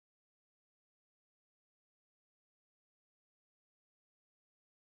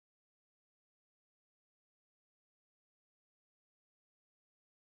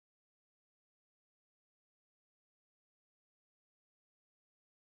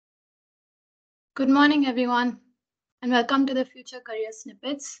Good morning, everyone, and welcome to the Future Career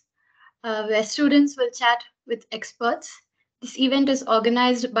Snippets, where students will chat with experts. This event is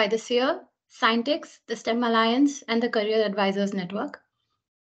organized by the SEER, Scientix, the STEM Alliance, and the Career Advisors Network.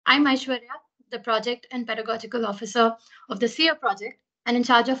 I'm Aishwarya, the Project and Pedagogical Officer of the SEER Project, and in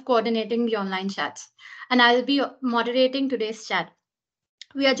charge of coordinating the online chats. And I'll be moderating today's chat.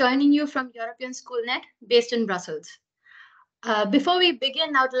 We are joining you from European SchoolNet, based in Brussels. Before we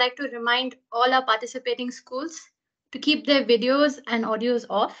begin, I would like to remind all our participating schools to keep their videos and audios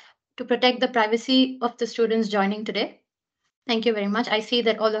off to protect the privacy of the students joining today. Thank you very much. I see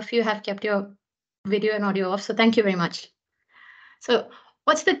that all of you have kept your video and audio off, so thank you very much. So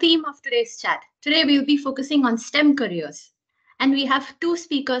what's the theme of today's chat? Today we'll be focusing on STEM careers, and we have two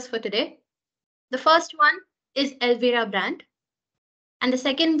speakers for today. The first one is Elvira Brandt, and the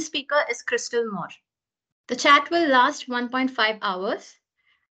second speaker is Chrystal Moore. The chat will last 1.5 hours,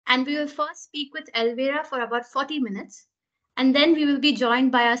 and we will first speak with Elvira for about 40 minutes, and then we will be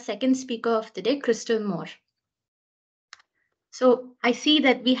joined by our second speaker of the day, Chrystal Moore. So I see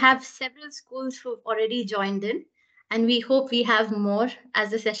that we have several schools who've already joined in, and we hope we have more as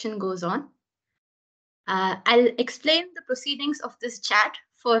the session goes on. I'll explain the proceedings of this chat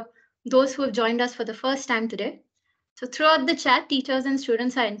for those who have joined us for the first time today. So throughout the chat, teachers and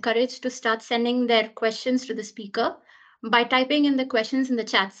students are encouraged to start sending their questions to the speaker by typing in the questions in the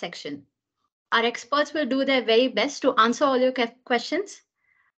chat section. Our experts will do their very best to answer all your questions.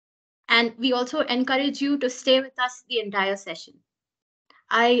 And we also encourage you to stay with us the entire session.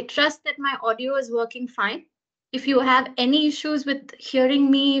 I trust that my audio is working fine. If you have any issues with hearing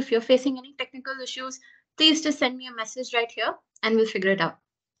me, if you're facing any technical issues, please just send me a message right here and we'll figure it out.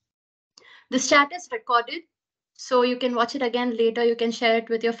 This chat is recorded, so you can watch it again later. You can share it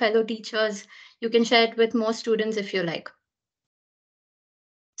with your fellow teachers. You can share it with more students if you like.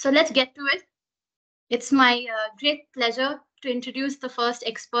 So let's get to it. It's my great pleasure to introduce the first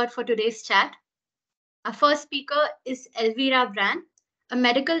expert for today's chat. Our first speaker is Elvira Brandt, a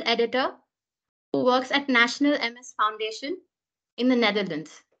medical editor who works at National MS Foundation in the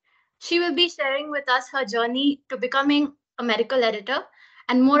Netherlands. She will be sharing with us her journey to becoming a medical editor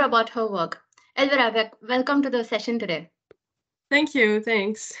and more about her work. Elvira, welcome to the session today. Thank you.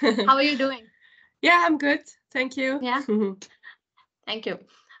 Thanks. How are you doing? Yeah, I'm good. Thank you. Yeah. Thank you.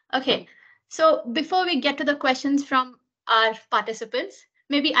 Okay. So before we get to the questions from our participants,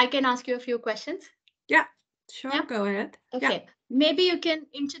 maybe I can ask you a few questions. Yeah, sure. Yeah? Go ahead. Okay. Yeah. Maybe you can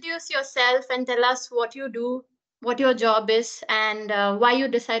introduce yourself and tell us what you do, what your job is, and why you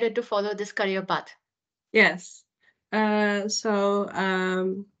decided to follow this career path. Yes.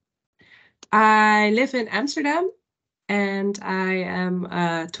 I live in Amsterdam and I am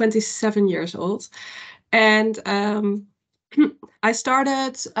 27 years old. And I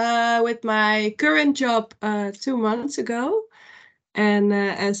started with my current job 2 months ago. And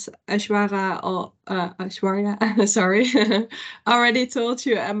as Aishwarya, sorry, already told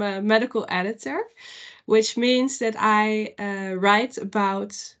you, I'm a medical editor, which means that I write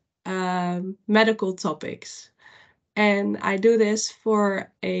about medical topics. And I do this for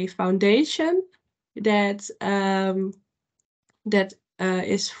a foundation that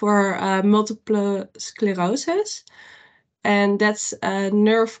is for multiple sclerosis, and that's a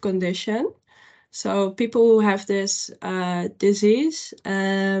nerve condition. So people who have this disease,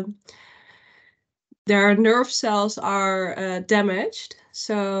 their nerve cells are damaged,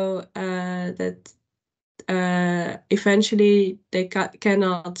 so that eventually they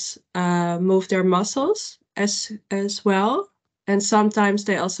cannot move their muscles as well, and sometimes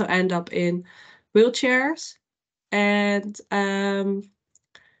they also end up in wheelchairs. And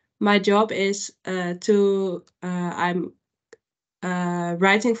my job is I'm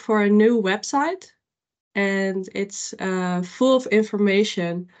writing for a new website, and it's full of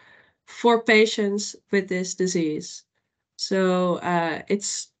information for patients with this disease. So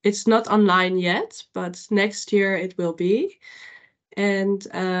it's not online yet, but next year it will be. And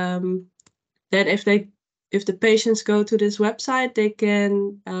then if the patients go to this website, they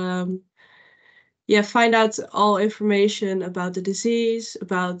can find out all information about the disease,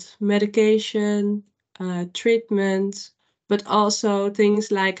 about medication, treatment, but also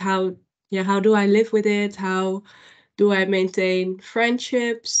things like how do I live with it? How do I maintain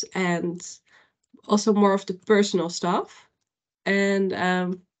friendships? And also more of the personal stuff. And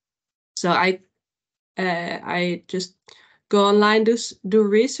so I just go online, do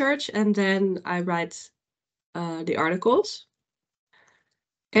research, and then I write the articles.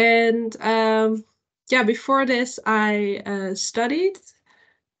 And before this, I studied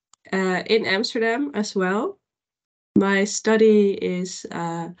in Amsterdam as well. My study is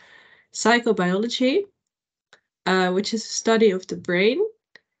psychobiology, which is a study of the brain.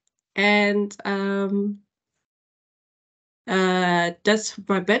 And that's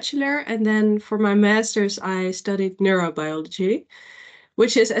my bachelor. And then for my master's, I studied neurobiology,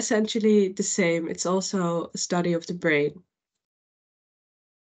 which is essentially the same. It's also a study of the brain.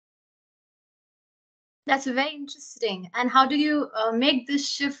 That's very interesting. And how do you make this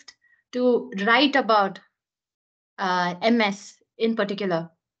shift to write about MS in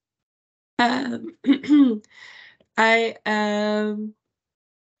particular? I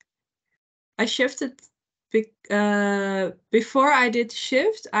shifted before I did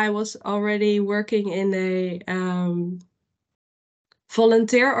shift. I was already working in a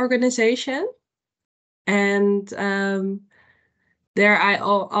volunteer organization, and there I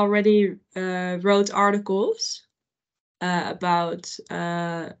already wrote articles about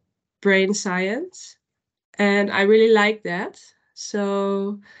brain science, and I really liked that.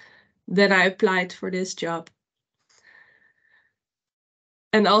 So then I applied for this job.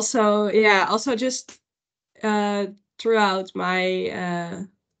 And also, yeah, also just throughout my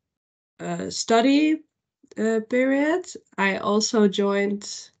study period, I also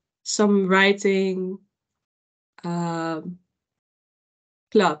joined some writing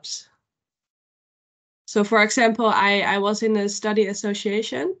clubs. So, for example, I was in a study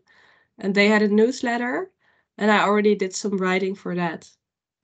association, and they had a newsletter, and I already did some writing for that.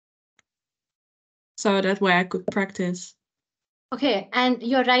 So that way I could practice. Okay, and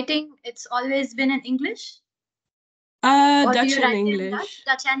your writing, it's always been in English? Or Dutch do you and write English? in English?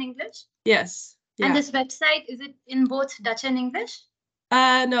 Dutch and English? Yes. Yeah. And this website, is it in both Dutch and English?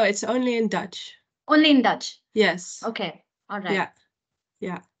 No, it's only in Dutch. Only in Dutch? Yes. Okay, all right. Yeah.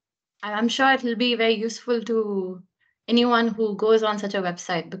 Yeah. I'm sure it will be very useful to anyone who goes on such a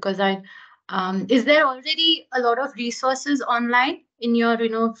website, because is there already a lot of resources online in your,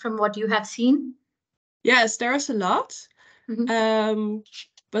 from what you have seen? Yes, there's a lot.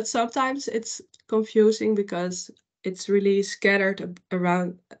 But sometimes it's confusing because it's really scattered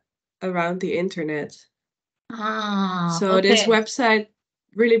around the internet. So Okay. this website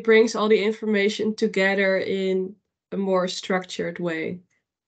really brings all the information together in a more structured way.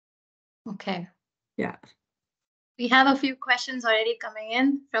 Okay. Yeah. We have a few questions already coming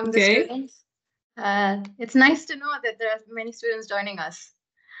in from the Okay. students. It's nice to know that there are many students joining us.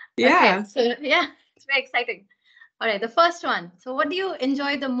 Yeah. Okay, so yeah, it's very exciting. All right, the first one. So what do you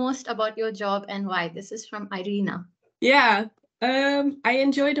enjoy the most about your job and why? This is from Irina. Yeah. I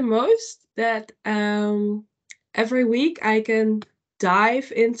enjoy the most that every week I can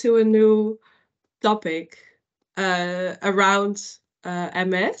dive into a new topic around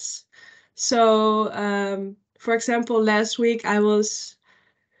MS. So, for example, last week I was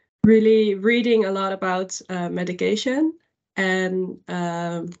really reading a lot about medication, and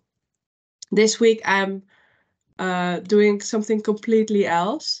this week I'm doing something completely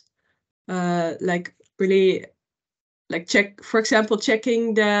else, like really, like for example,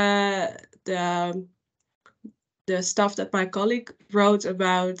 checking the stuff that my colleague wrote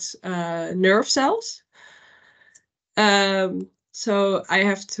about nerve cells. So I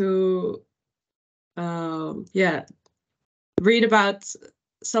have to, read about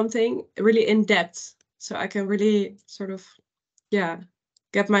something really in depth, so I can really sort of,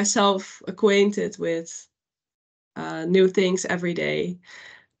 get myself acquainted with new things every day.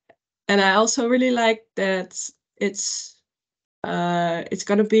 And I also really like that it's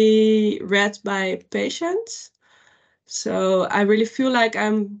gonna be read by patients. So I really feel like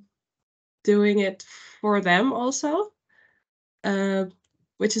I'm doing it for them also,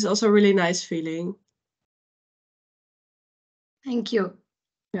 which is also a really nice feeling. Thank you.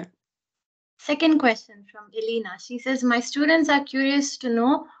 Yeah. Second question from Elena. She says, my students are curious to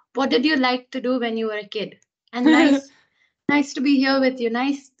know, what did you like to do when you were a kid? And nice to be here with you.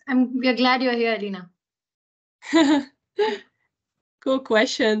 We're glad you're here, Elena. Cool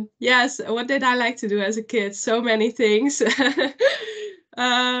question. Yes, what did I like to do as a kid? So many things.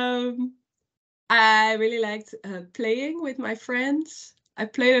 I really liked playing with my friends. I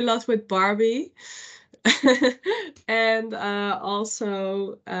played a lot with Barbie. And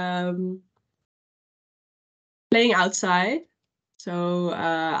also playing outside. So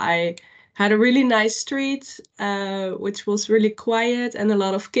I had a really nice street, which was really quiet, and a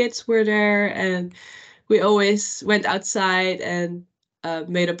lot of kids were there, and we always went outside and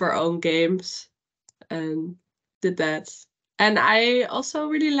made up our own games and did that. And I also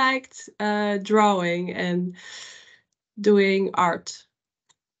really liked drawing and doing art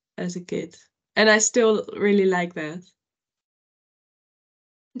as a kid. And I still really like that.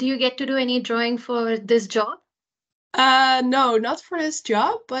 Do you get to do any drawing for this job? No, not for this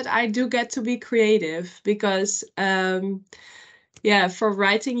job, but I do get to be creative because, yeah, for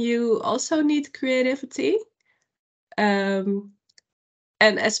writing you also need creativity. Um,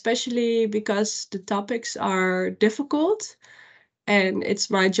 and especially because the topics are difficult and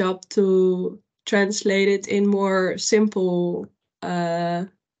it's my job to translate it in more simple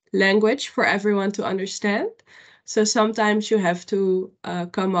language for everyone to understand. So sometimes you have to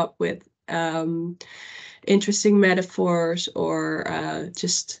come up with interesting metaphors or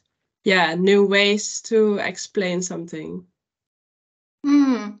just, yeah, new ways to explain something.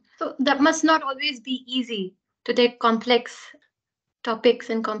 So that must not always be easy to take complex topics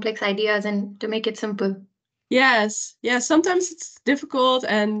and complex ideas and to make it simple. Yes, yeah, sometimes it's difficult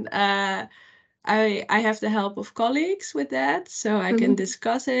and I have the help of colleagues with that, so I can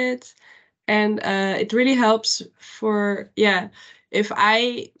discuss it. And it really helps for, yeah, if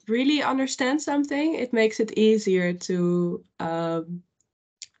I really understand something, it makes it easier to,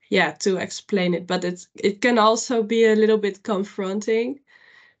 yeah, to explain it. But it can also be a little bit confronting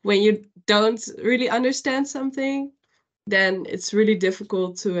when you don't really understand something, then it's really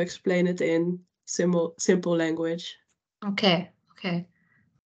difficult to explain it in simple language. Okay, okay.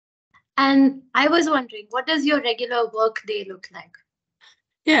 And I was wondering, what does your regular work day look like?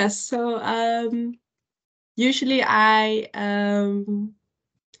 Yes, so usually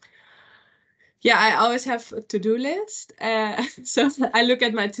yeah, I always have a to-do list. So I look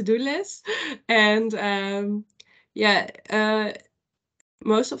at my to-do list and yeah,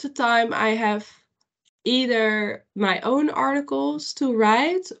 most of the time I have either my own articles to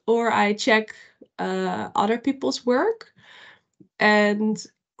write or I check other people's work and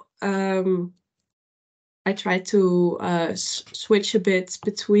I try to switch a bit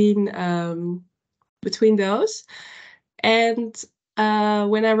between those. And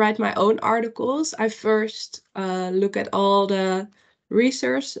when I write my own articles, I first look at all the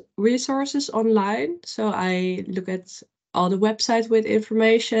resources online. So I look at all the websites with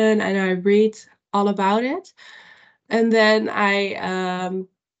information and I read all about it. And then I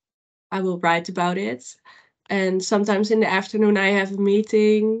will write about it. And sometimes in the afternoon, I have a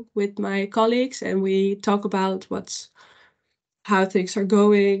meeting with my colleagues and we talk about how things are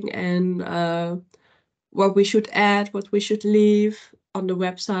going and what we should add, what we should leave on the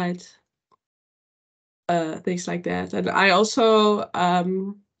website, things like that. And I also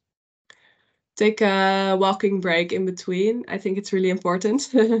take a walking break in between. I think it's really important.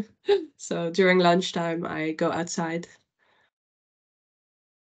 So during lunchtime, I go outside.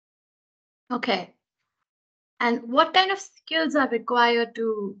 Okay. And what kind of skills are required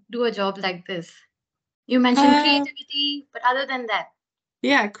to do a job like this? You mentioned Uh, creativity, but other than that,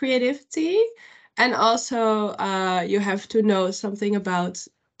 yeah, creativity. And also, you have to know something about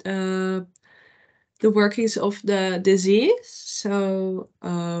uh, the workings of the disease. So,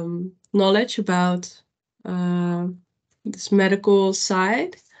 knowledge about uh, this medical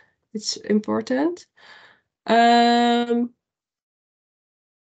side, it's important. Um,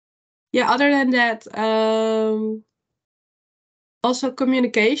 yeah, other than that, also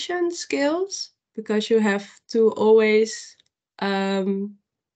communication skills, because you have to always um,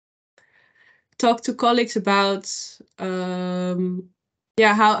 talk to colleagues about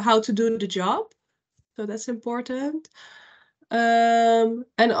yeah, how to do the job. So that's important.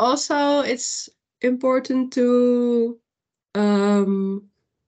 And also it's important to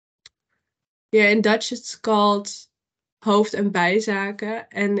yeah, in Dutch it's called hoofd- en bijzaken,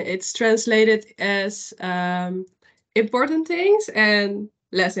 and it's translated as important things and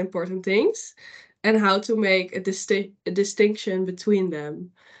less important things, and how to make a distinction between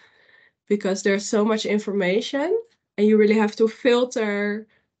them, because there's so much information, and you really have to filter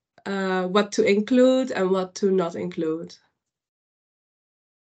what to include and what to not include.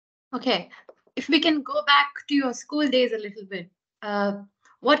 okay. If we can go back to your school days a little bit, uh,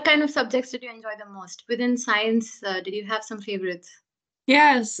 what kind of subjects did you enjoy the most? Within science, did you have some favorites?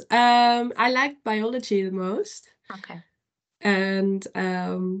 Yes, I like biology the most, Okay. and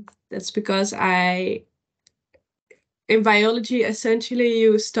that's because in biology, essentially,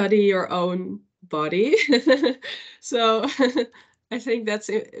 you study your own body. So I think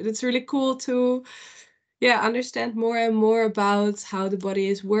it's really cool to, yeah, understand more and more about how the body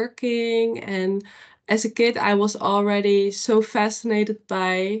is working. And as a kid, I was already so fascinated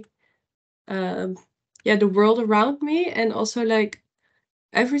by, um, yeah, the world around me, and also like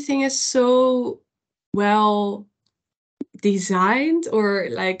everything is so well designed, or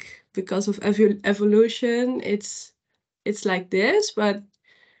like because of evolution, it's like this, but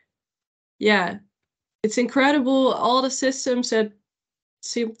yeah, it's incredible all the systems that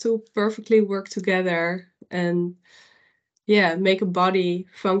seem to perfectly work together. and make a body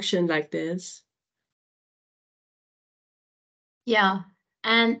function like this. Yeah.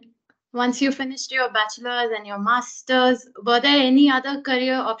 And once you finished your bachelor's and your master's, were there any other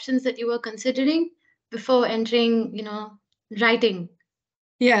career options that you were considering before entering, writing?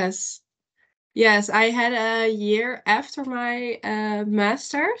 Yes. I had a year after my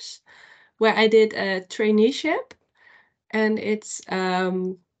master's where I did a traineeship, and it's a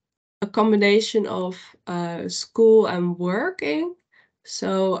combination of school and working.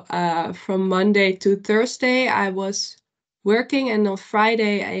 So from Monday to Thursday, I was working, and on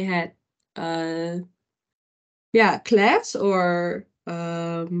Friday I had class or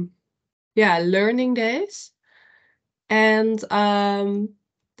learning days. And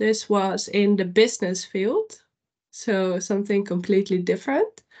this was in the business field, so something completely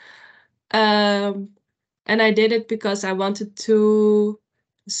different. And I did it because I wanted to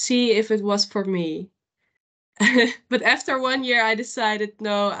see if it was for me. But after 1 year, I decided,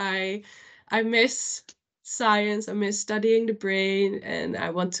 no, I miss science, I miss studying the brain, and I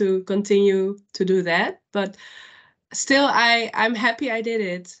want to continue to do that. But still, I'm happy I did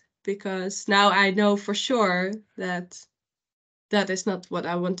it, because now I know for sure that that is not what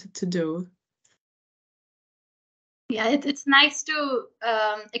I wanted to do. Yeah, it's nice to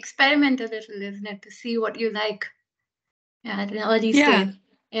experiment a little, isn't it, to see what you like at an early stage.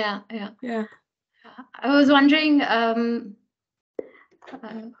 Yeah. I was wondering,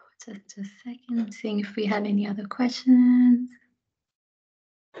 just a second, seeing if we have any other questions.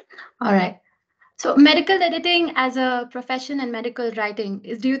 All right. So medical editing as a profession and medical writing,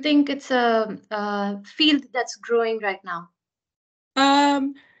 do you think it's a field that's growing right now?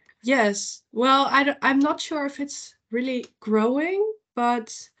 Yes. Well, I'm not sure if it's really growing,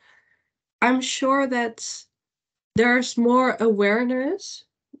 but I'm sure that there's more awareness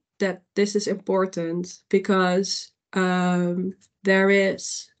that this is important, because there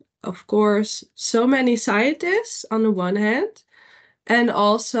is, of course, so many scientists on the one hand, and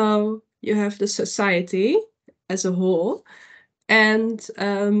also you have the society as a whole. And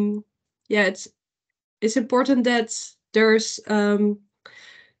it's important that there's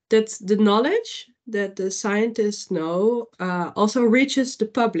that the knowledge that the scientists know also reaches the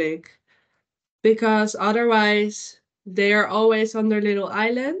public, because otherwise they are always on their little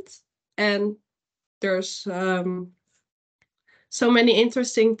island, and there's so many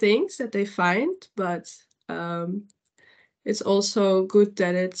interesting things that they find, but it's also good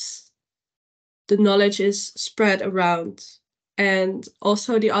that the knowledge is spread around. And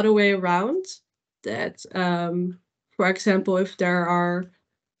also the other way around, that for example, if there are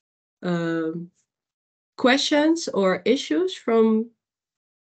questions or issues from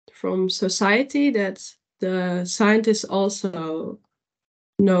society, that the scientists also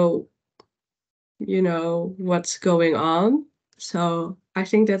know what's going on. So I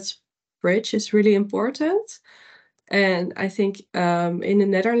think that bridge is really important. And I think in the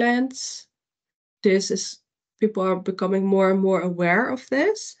Netherlands, people are becoming more and more aware of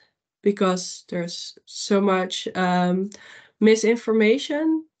this, because there's so much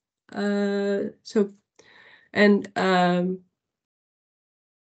misinformation.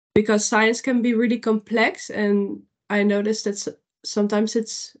 Because science can be really complex, and I noticed that sometimes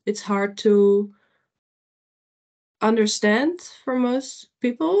it's hard to understand for most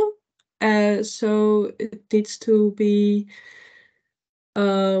people. So it needs to be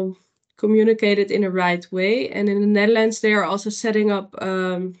communicated in the right way. And in the Netherlands, they are also setting up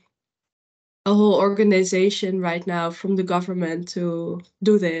a whole organization right now from the government to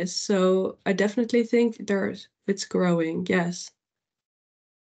do this. So I definitely think it's growing. Yes.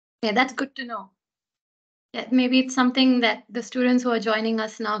 Yeah, that's good to know. Yeah, maybe it's something that the students who are joining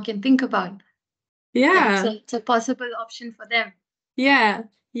us now can think about. Yeah. It's a possible option for them. Yeah.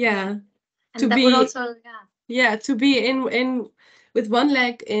 And that would also, to be in with one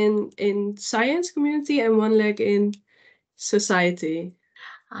leg in science community and one leg in society.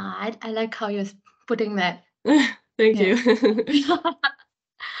 I like how you're putting that. Thank you.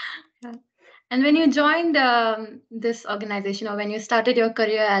 And when you joined this organization, or when you started your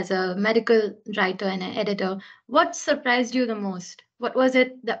career as a medical writer and an editor, what surprised you the most? What was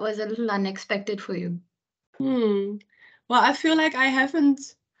it that was a little unexpected for you? Well, I feel like I haven't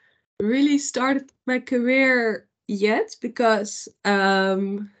really started my career yet, because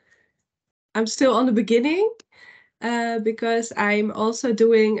I'm still on the beginning, because I'm also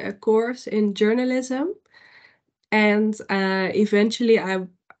doing a course in journalism, and eventually I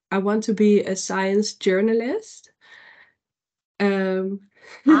want to be a science journalist.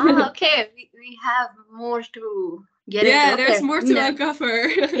 Okay. We have more to get it. Yeah, Okay. there's more to uncover.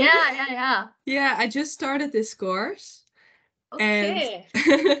 Yeah. Yeah, I just started this course. Okay.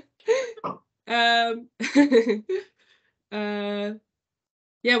 And uh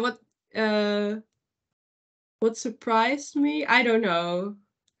yeah, what surprised me? I don't know.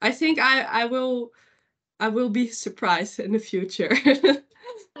 I think I will be surprised in the future.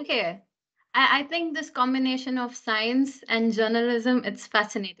 Okay. I think this combination of science and journalism, it's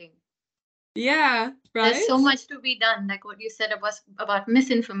fascinating. Yeah, There's so right? much to be done, like what you said about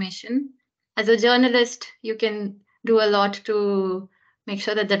misinformation. As a journalist, you can do a lot to make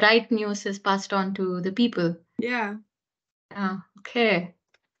sure that the right news is passed on to the people. Yeah. Okay.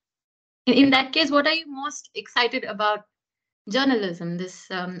 In that case, what are you most excited about journalism? This,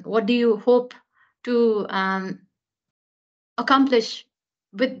 what do you hope to accomplish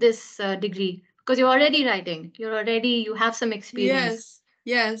with this degree? Because you're already writing, you have some experience.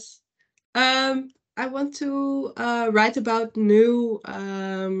 Yes. I want to write about new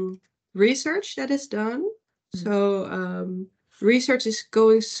research that is done. Mm. So research is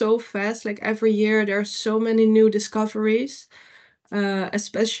going so fast. Like every year, there are so many new discoveries,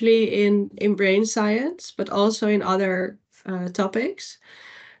 especially in brain science, but also in other topics.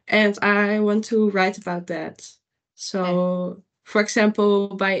 And I want to write about that. Okay. So, for example,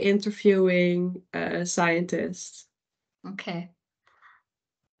 by interviewing scientists. Okay.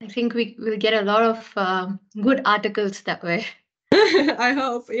 I think we will get a lot of good articles that way. I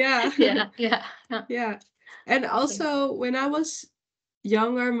hope, yeah. Yeah. Yeah. And Okay. also, when I was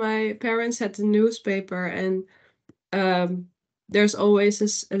younger, my parents had the newspaper, and um, there's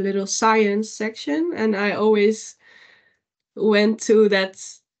always a little science section, and I always went to that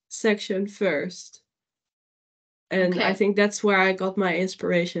section first. And I Okay. think that's where I got my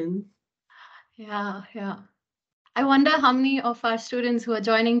inspiration. Yeah. I wonder how many of our students who are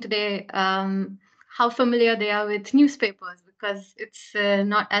joining today, how familiar they are with newspapers, because it's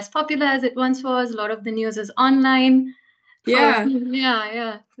not as popular as it once was. A lot of the news is online. For Yeah,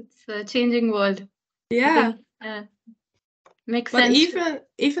 yeah, it's a changing world. I yeah. think makes But sense.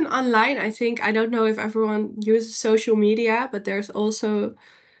 even online, I think I don't know if everyone uses social media, but there's also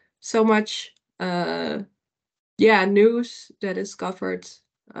so much yeah, news that is covered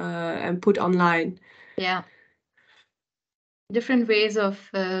and put online. Yeah, different ways of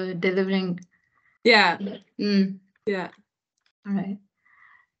delivering. Yeah, Mm, yeah. all right.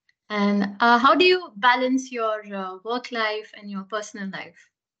 And how do you balance your work life and your personal life?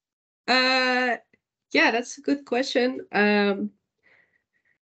 Uh, yeah, that's a good question.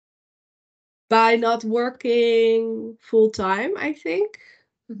 By not working full time, I think.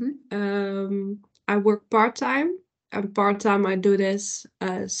 Hmm. I work part time, and part time I do this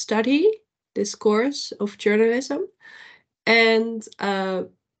study, this course of journalism, and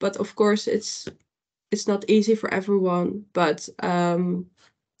but of course it's not easy for everyone, but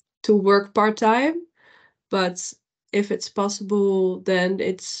to work part time. But if it's possible, then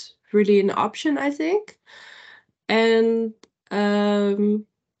it's really an option, I think. And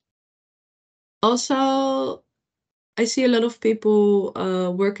also, I see a lot of people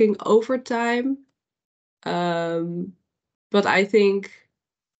working overtime. Um, but I think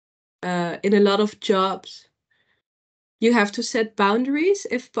in a lot of jobs, you have to set boundaries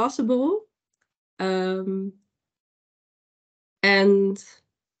if possible. Um, and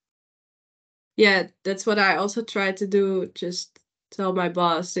yeah, that's what I also try to do. Just tell my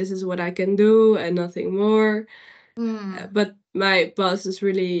boss, this is what I can do and nothing more. Mm. But my boss is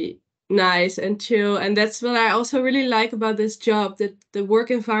really nice and chill. And that's what I also really like about this job, that the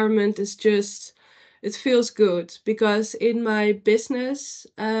work environment is just, it feels good. Because in my business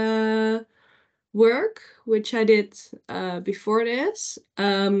work, which I did before this,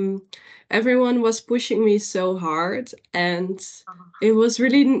 everyone was pushing me so hard, and it was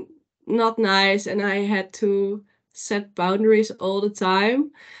really not nice. And I had to set boundaries all the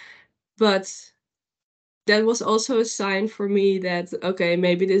time. But that was also a sign for me that, okay,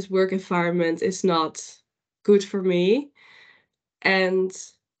 maybe this work environment is not good for me. And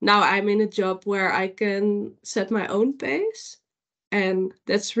now I'm in a job where I can set my own pace. And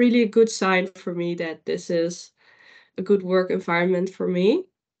that's really a good sign for me that this is a good work environment for me.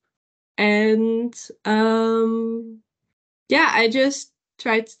 And yeah, I just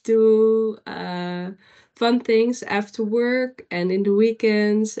try to do fun things after work and in the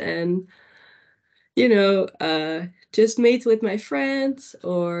weekends, and just meet with my friends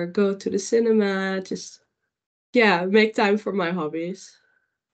or go to the cinema. Just, yeah, make time for my hobbies.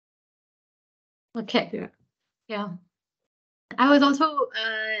 Okay. Yeah. Yeah. I was also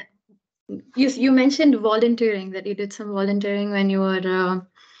you mentioned volunteering, that you did some volunteering when you were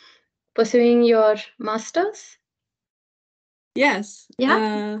pursuing your masters. Yes.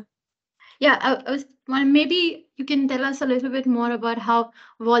 Yeah. Yeah, maybe you can tell us a little bit more about how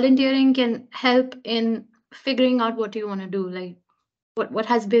volunteering can help in figuring out what you want to do. Like, what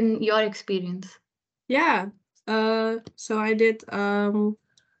has been your experience? Yeah. So I did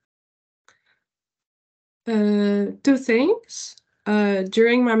two things.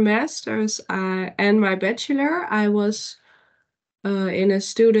 During my master's and my bachelor, I was in a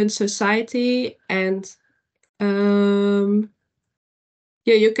student society, and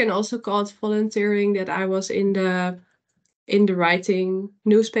yeah, you can also call it volunteering. That I was in the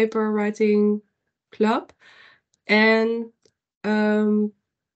newspaper writing club, and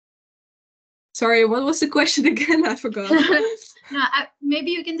sorry, what was the question again? I forgot. No,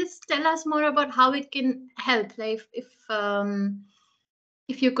 maybe you can just tell us more about how it can help. Like,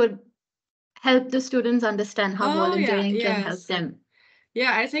 if you could help the students understand how Oh yeah, volunteering can help yes. them.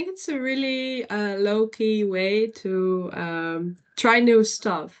 Yeah, I think it's a really low-key way to try new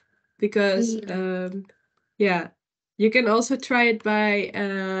stuff because yeah, you can also try it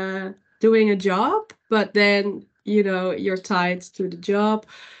by doing a job, but then you're tied to the job.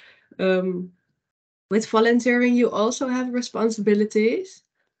 With volunteering, you also have responsibilities,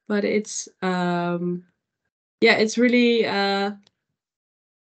 but it's yeah, it's really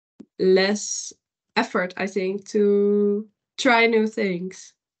less effort, I think, to try new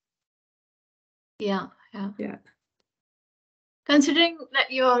things. Yeah, yeah. Yeah. Considering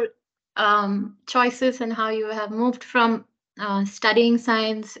that your choices and how you have moved from studying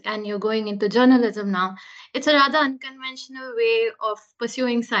science and you're going into journalism now, it's a rather unconventional way of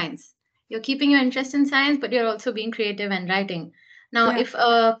pursuing science. You're keeping your interest in science, but you're also being creative and writing. Now, Yeah. if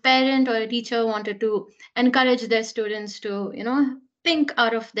a parent or a teacher wanted to encourage their students to, think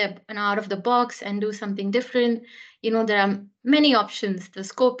out of the box and do something different, there are many options. The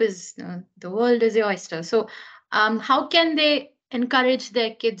scope is, the world is your oyster. So, how can they encourage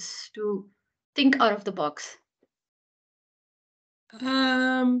their kids to think out of the box?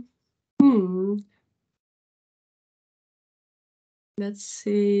 Um, hmm, let's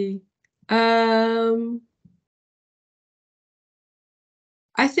see. Um,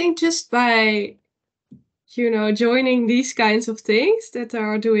 I think just by, joining these kinds of things that they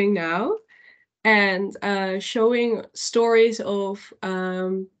are doing now and showing stories of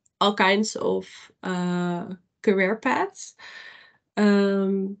all kinds of career paths.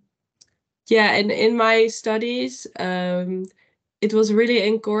 Um, yeah, and in my studies, it was really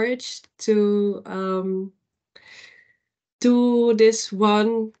encouraged to do this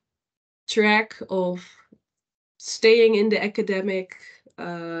one track of staying in the academic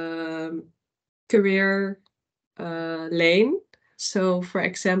career lane. So, for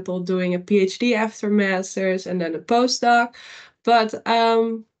example, doing a PhD after master's and then a postdoc. But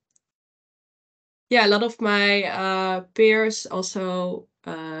yeah, a lot of my peers also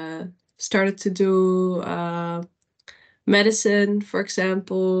started to do medicine, for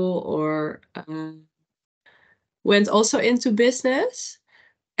example, or went also into business.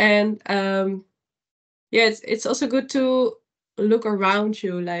 And yeah, it's also good to look around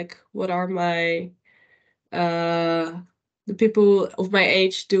you, like what are my the people of my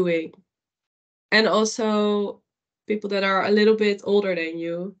age doing, and also people that are a little bit older than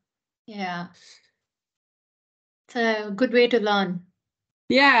you. Yeah, it's a good way to learn.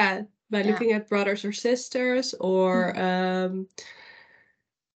 Yeah, by Yeah. looking at brothers or sisters, or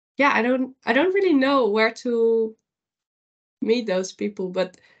yeah, I don't really know where to meet those people,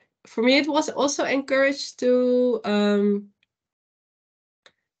 but for me it was also encouraged to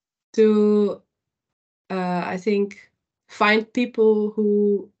I think find people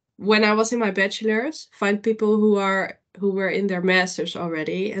who, when I was in my bachelor's, find people who were in their masters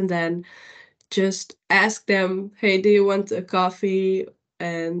already, and then just ask them, hey, do you want a coffee,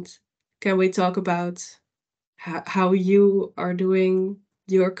 and can we talk about how you are doing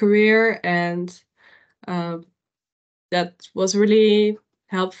your career? And um, that was really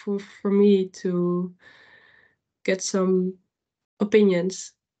helpful for me to get some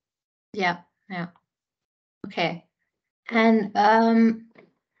opinions. Yeah. Yeah. Okay. And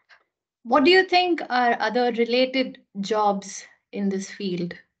what do you think are other related jobs in this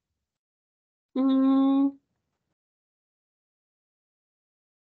field? Mm,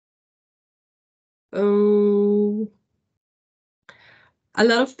 um, a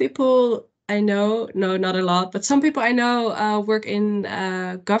lot of people I know, no, not a lot, but some people I know work in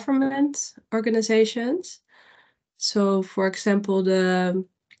government organizations. So, for example, the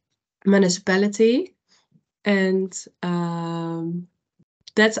municipality, and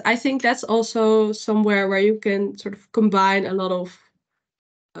I think that's also somewhere where you can sort of combine a lot of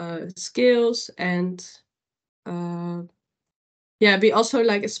skills and uh, yeah, be also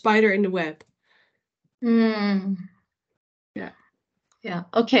like a spider in the web. Mm. Yeah. Yeah.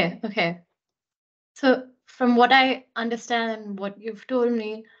 Okay. Okay. So from what I understand and what you've told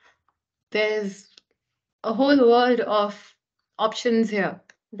me, there's a whole world of options here.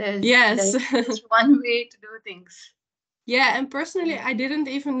 Yes. There's just one way to do things. Yeah, and personally, I didn't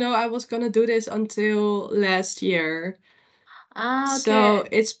even know I was gonna do this until last year. Ah, So okay.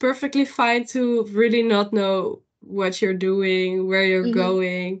 it's perfectly fine to really not know what you're doing, where you're Mm-hmm.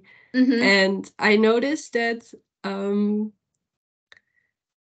 going. Mm-hmm. And I noticed that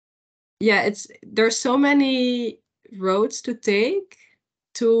yeah, there's so many roads to take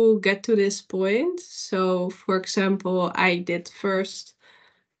to get to this point. So for example, I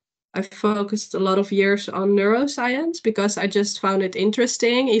focused a lot of years on neuroscience because I just found it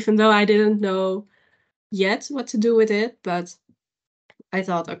interesting, even though I didn't know yet what to do with it. But I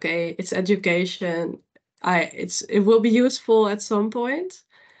thought, okay, it's education. It will be useful at some point.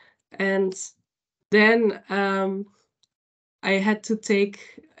 And then I had to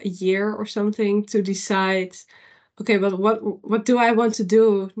take a year or something to decide, okay, but what do I want to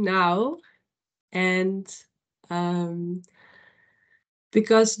do now? And um,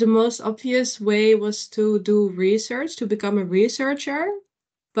 because the most obvious way was to do research, to become a researcher.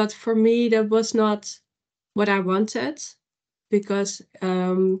 But for me, that was not what I wanted because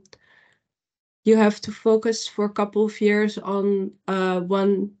you have to focus for a couple of years on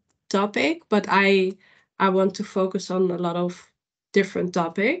one topic. But I want to focus on a lot of different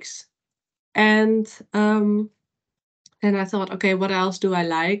topics. And then I thought, okay, what else do I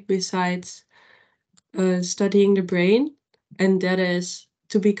like besides studying the brain? And that is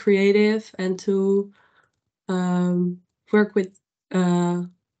to be creative and to um, work with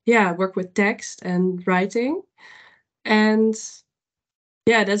work with text and writing. And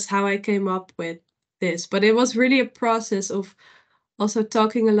yeah, that's how I came up with this. But it was really a process of also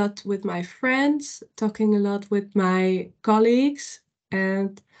talking a lot with my friends, talking a lot with my colleagues,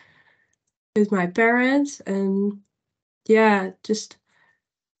 and with my parents. And yeah, just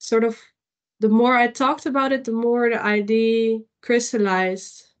sort of the more I talked about it, the more the idea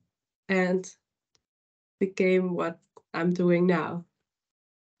crystallized and became what I'm doing now.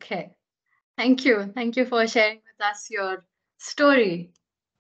 Okay. Thank you. Thank you for sharing with us your story.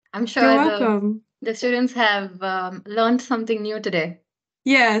 I'm You're sure welcome. the students have learned something new today.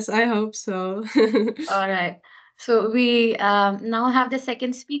 Yes, I hope so. All right. So we now have the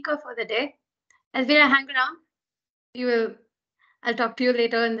second speaker for the day. Elvira, hang around. You will. I'll talk to you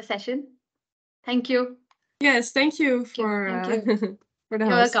later in the session. Thank you. Yes, thank you Thank you. for Thank you. for the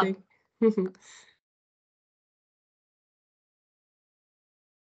You're welcome. hosting.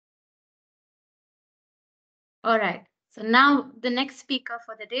 All right. So now the next speaker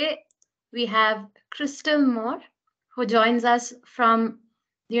for the day, we have Chrystal Moore, who joins us from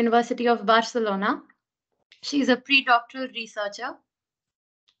the University of Barcelona. She's a pre-doctoral researcher.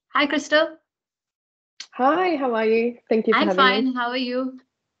 Hi, Chrystal. Hi, how are you? Thank you for I'm having me. fine. How are you?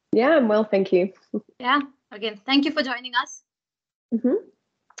 Yeah, I'm well, thank you. Yeah. Again, thank you for joining us.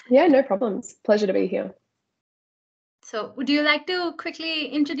 Yeah, no problems. Pleasure to be here. So, would you like to quickly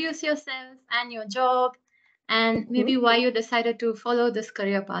introduce yourself and your job, and maybe Mhm. why you decided to follow this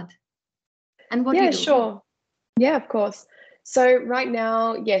career path and what you Yeah, do? sure. Yeah, of course. So right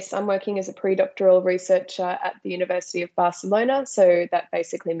now, yes, I'm working as a pre-doctoral researcher at the University of Barcelona. So that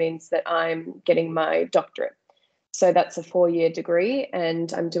basically means that I'm getting my doctorate. So that's a 4-year degree,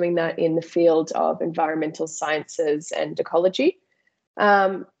 and I'm doing that in the field of environmental sciences and ecology.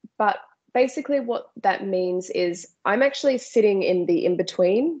 But basically, what that means is I'm actually sitting in the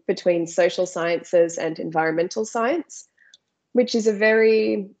between social sciences and environmental science, which is a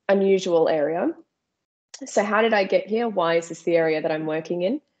very unusual area. So, how did I get here? Why is this the area that I'm working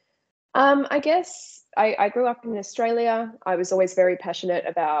in? I guess I grew up in Australia. I was always very passionate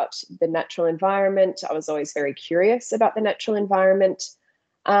about the natural environment. I was always very curious about the natural environment.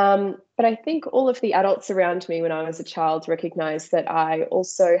 But I think all of the adults around me when I was a child recognized that I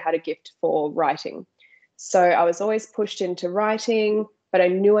also had a gift for writing. So I was always pushed into writing, but I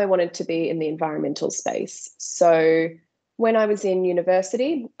knew I wanted to be in the environmental space. So when I was in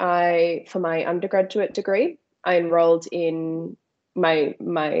university, for my undergraduate degree, I enrolled in my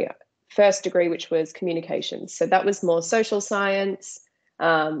first degree, which was communications. So that was more social science,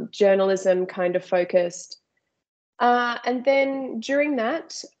 journalism kind of focused. And then during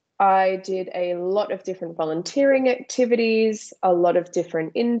that, I did a lot of different volunteering activities, a lot of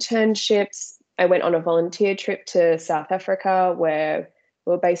different internships. I went on a volunteer trip to South Africa where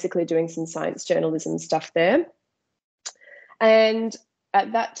we were basically doing some science journalism stuff there. And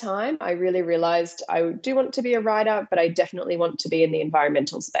at that time, I really realized I do want to be a writer, but I definitely want to be in the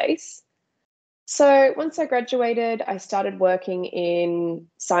environmental space. So once I graduated, I started working in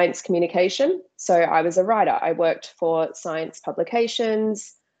science communication. So I was a writer. I worked for science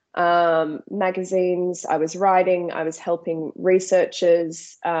publications, magazines. I was writing. I was helping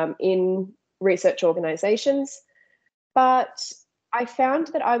researchers in research organizations. But I found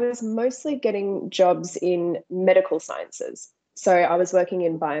that I was mostly getting jobs in medical sciences. So I was working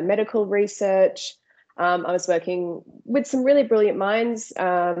in biomedical research. I was working with some really brilliant minds,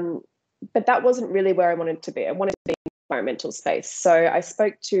 but that wasn't really where I wanted to be. I wanted to be in the environmental space. So I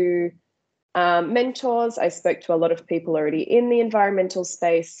spoke to mentors. I spoke to a lot of people already in the environmental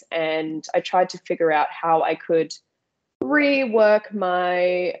space, and I tried to figure out how I could rework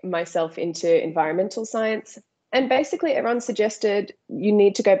myself into environmental science. And basically, everyone suggested you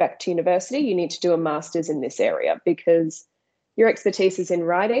need to go back to university. You need to do a master's in this area because your expertise is in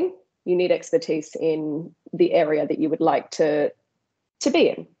writing. You need expertise in the area that you would like to be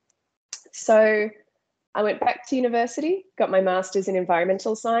in. So I went back to university, got my master's in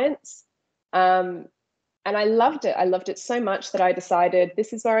environmental science, and I loved it. I loved it so much that I decided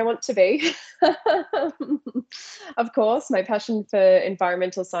this is where I want to be. Of course, my passion for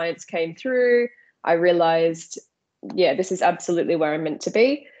environmental science came through. I realized, yeah, this is absolutely where I'm meant to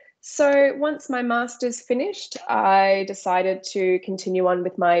be. So once my master's finished, I decided to continue on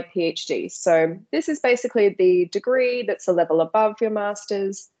with my PhD. So this is basically the degree that's a level above your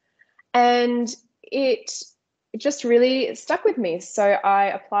master's. And it just really stuck with me. So I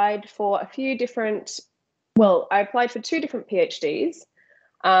applied for two different PhDs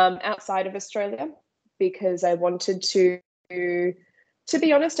outside of Australia because I wanted to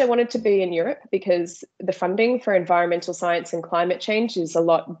be honest, I wanted to be in Europe because the funding for environmental science and climate change is a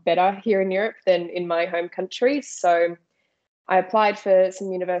lot better here in Europe than in my home country. So I applied for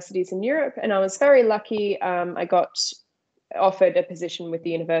some universities in Europe and I was very lucky. I got offered a position with the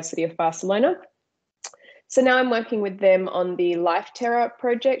University of Barcelona. So now I'm working with them on the Life Terra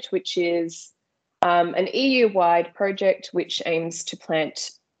project, which is an EU-wide project which aims to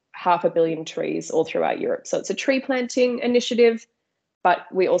plant 500 million trees all throughout Europe. So it's a tree planting initiative, but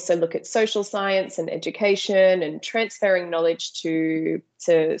we also look at social science and education and transferring knowledge to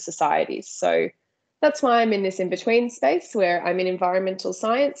societies. So that's why I'm in this in-between space where I'm in environmental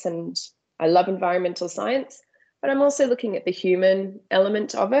science and I love environmental science, but I'm also looking at the human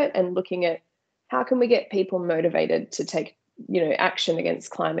element of it and looking at how can we get people motivated to take, action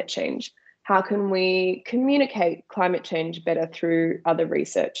against climate change? How can we communicate climate change better through other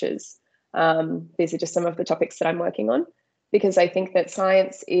researchers? These are just some of the topics that I'm working on because I think that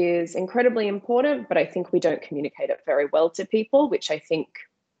science is incredibly important, but I think we don't communicate it very well to people, which I think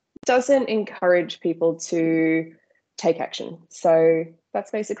doesn't encourage people to take action. So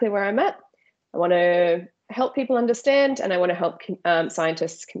that's basically where I'm at. I want to help people understand and I want to help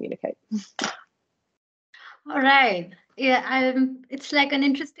scientists communicate. All right. Yeah, it's like an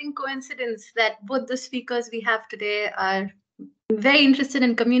interesting coincidence that both the speakers we have today are very interested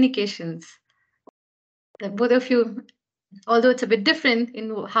in communications. That both of you, although it's a bit different in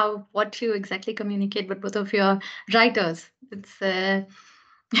what you exactly communicate, but both of you are writers. It's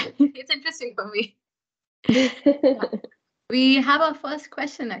it's interesting for me. We have our first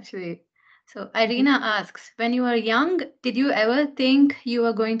question actually. So Irina asks, when you were young, did you ever think you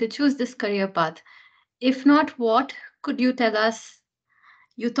were going to choose this career path? If not, what could you tell us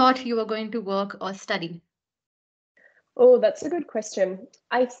you thought you were going to work or study? Oh, that's a good question.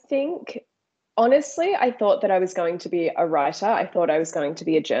 I think, honestly, I thought that I was going to be a writer. I thought I was going to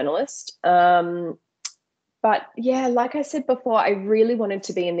be a journalist. But yeah, like I said before, I really wanted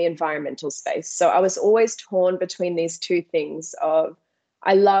to be in the environmental space. So I was always torn between these two things of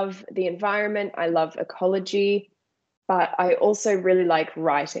I love the environment, I love ecology, but I also really like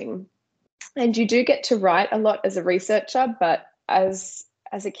writing. And you do get to write a lot as a researcher, but as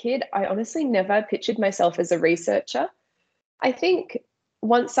a kid, I honestly never pictured myself as a researcher. I think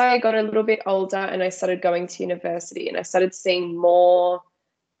once I got a little bit older and I started going to university and I started seeing more,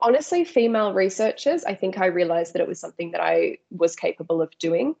 honestly, female researchers, I think I realized that it was something that I was capable of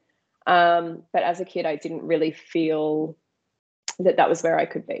doing. But as a kid, I didn't really feel that was where I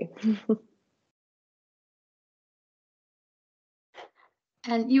could be.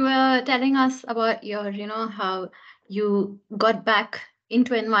 And you were telling us about your, how you got back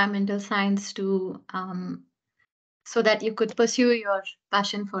into environmental science to so that you could pursue your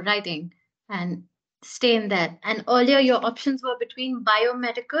passion for writing and stay in that. And earlier, your options were between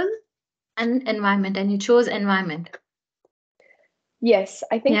biomedical and environment, and you chose environment. Yes,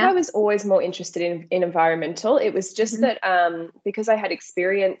 I think Yeah. I was always more interested in environmental. It was just that because I had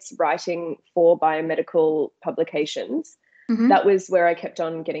experience writing for biomedical publications, that was where I kept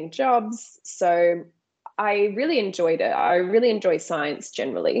on getting jobs. So I really enjoyed it. I really enjoy science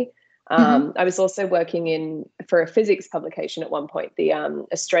generally. I was also working for a physics publication at one point, the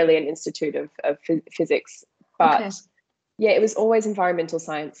Australian Institute of Physics. But yeah, it was always environmental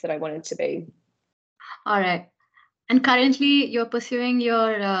science that I wanted to be. All right. And currently you're pursuing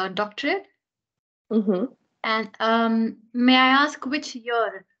your doctorate? And may I ask which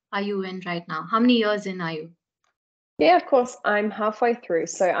year are you in right now? How many years in are you? Yeah, of course. I'm halfway through.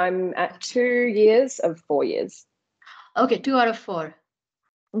 So I'm at 2 years of 4 years. Okay, 2 out of 4.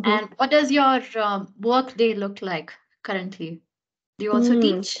 And what does your work day look like currently? Do you also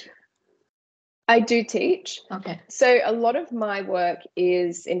teach? I do teach. Okay. So a lot of my work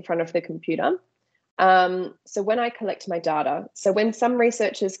is in front of the computer. So when I collect my data, so when some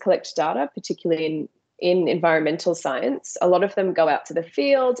researchers collect data, particularly in environmental science, a lot of them go out to the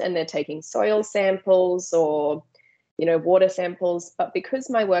field and they're taking soil samples or, water samples. But because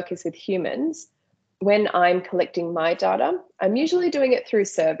my work is with humans, when I'm collecting my data, I'm usually doing it through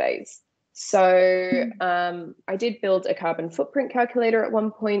surveys. So I did build a carbon footprint calculator at one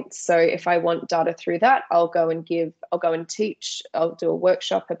point. So if I want data through that, I'll go and teach, I'll do a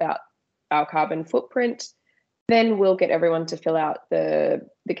workshop about our carbon footprint. Then we'll get everyone to fill out the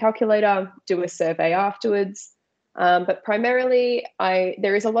calculator, do a survey afterwards. But primarily,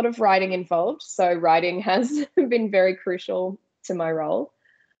 there is a lot of writing involved. So writing has been very crucial to my role.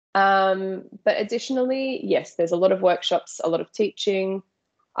 But additionally, yes, there's a lot of workshops, a lot of teaching.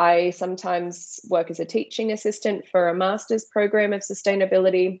 I sometimes work as a teaching assistant for a master's program of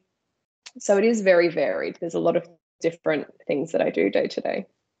sustainability. So it is very varied. There's a lot of different things that I do day to day.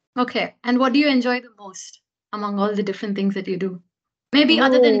 Okay. And what do you enjoy the most among all the different things that you do? Maybe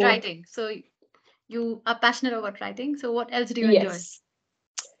other than writing. So you are passionate about writing. So what else do you enjoy?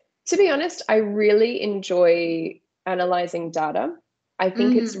 To be honest, I really enjoy analyzing data. I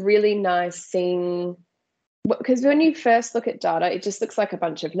think it's really nice seeing, because when you first look at data, it just looks like a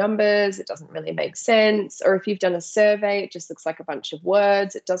bunch of numbers. It doesn't really make sense. Or if you've done a survey, it just looks like a bunch of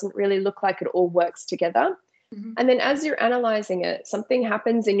words. It doesn't really look like it all works together. And then as you're analyzing it, something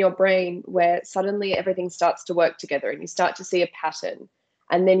happens in your brain where suddenly everything starts to work together and you start to see a pattern.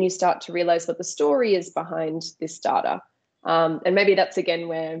 And then you start to realize what the story is behind this data. And maybe that's again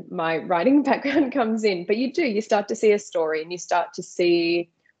where my writing background comes in. But you start to see a story and you start to see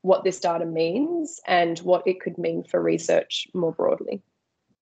what this data means and what it could mean for research more broadly.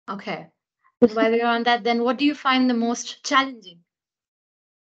 Okay. And while you're on that, then what do you find the most challenging?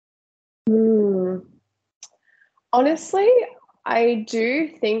 Honestly, I do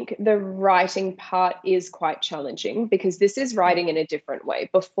think the writing part is quite challenging because this is writing in a different way.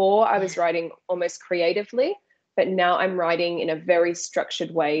 Before I was writing almost creatively, but now I'm writing in a very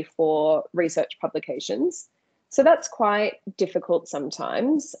structured way for research publications. So that's quite difficult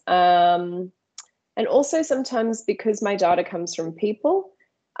sometimes. And also sometimes because my data comes from people,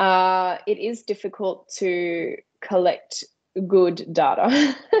 it is difficult to collect good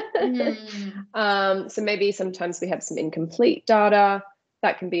data. So maybe sometimes we have some incomplete data.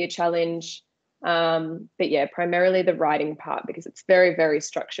 That can be a challenge. But yeah, primarily the writing part because it's very, very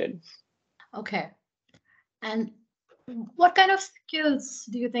structured. Okay. And what kind of skills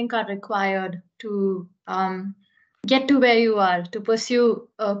do you think are required to get to where you are, to pursue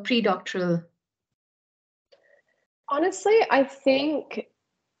a predoctoral? Honestly, I think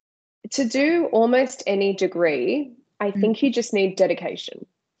to do almost any degree, I think you just need dedication.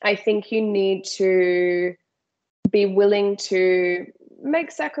 I think you need to be willing to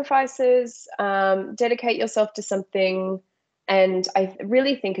make sacrifices, dedicate yourself to something. And I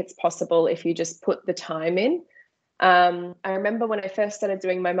really think it's possible if you just put the time in. I remember when I first started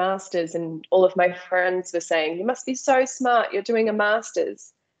doing my master's and all of my friends were saying, you must be so smart, you're doing a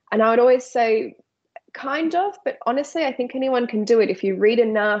master's. And I would always say, kind of, but honestly, I think anyone can do it. If you read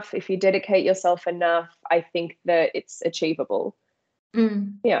enough, if you dedicate yourself enough, I think that it's achievable.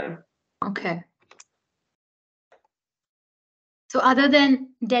 Yeah. Okay. So other than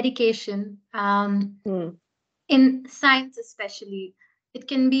dedication, in science especially, it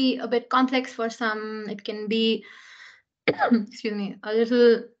can be a bit complex for some. It can be, excuse me, a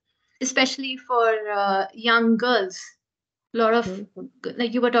little, especially for young girls. A lot of,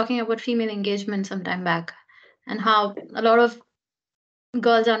 like you were talking about female engagement some time back, and how a lot of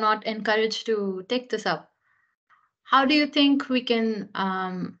girls are not encouraged to take this up. How do you think we can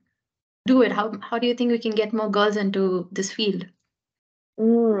do it? How do you think we can get more girls into this field?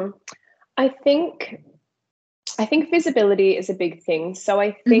 I think I think visibility is a big thing. So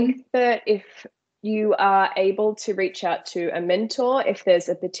I think that if you are able to reach out to a mentor, if there's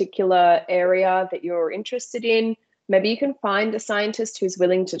a particular area that you're interested in, maybe you can find a scientist who's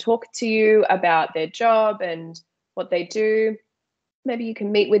willing to talk to you about their job and what they do. Maybe you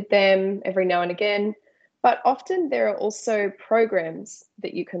can meet with them every now and again. But often there are also programs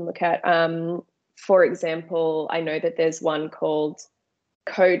that you can look at. For example, I know that there's one called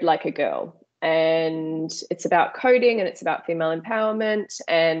Code Like a Girl, and it's about coding and it's about female empowerment.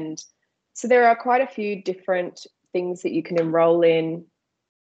 And so there are quite a few different things that you can enroll in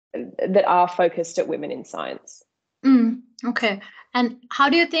that are focused at women in science. Okay. And how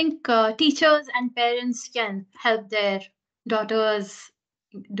do you think teachers and parents can help their daughters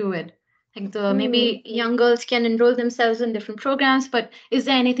do it? Like maybe young girls can enroll themselves in different programs, but is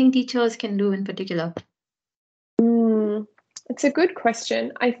there anything teachers can do in particular? It's a good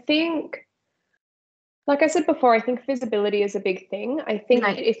question. I think, like I said before, I think visibility is a big thing. I think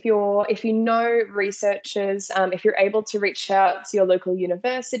if you know researchers, if you're able to reach out to your local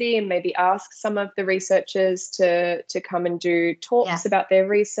university and maybe ask some of the researchers to come and do talks about their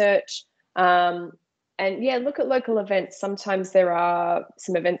research, and look at local events. Sometimes there are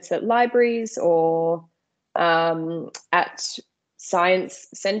some events at libraries or at science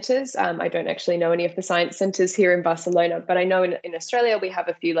centres. I don't actually know any of the science centres here in Barcelona, but I know in Australia we have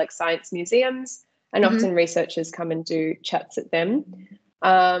a few like science museums, and often researchers come and do chats at them.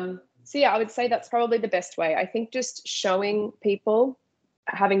 So yeah, I would say that's probably the best way. I think just showing people,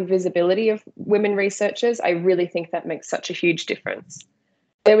 having visibility of women researchers, I really think that makes such a huge difference.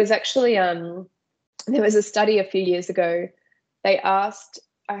 There was actually there was a study a few years ago. They asked,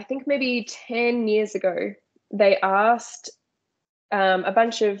 I think maybe 10 years ago, they asked a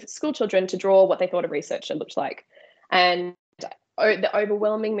bunch of school children to draw what they thought a researcher looked like. And the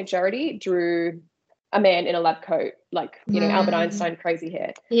overwhelming majority drew a man in a lab coat, like, Albert Einstein, crazy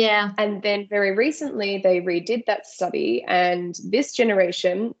hair. Yeah. And then very recently they redid that study, and this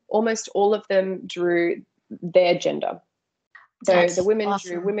generation, almost all of them drew their gender. So That's the women awesome.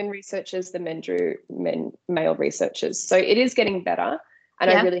 drew women researchers, the men drew male researchers. So it is getting better.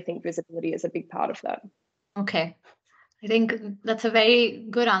 And I really think visibility is a big part of that. Okay. I think that's a very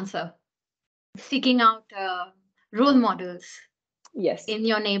good answer. Seeking out role models. Yes. In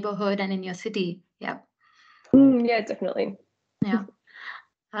your neighborhood and in your city. Yeah. Yeah, definitely. Yeah.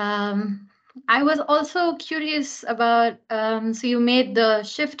 I was also curious about, so you made the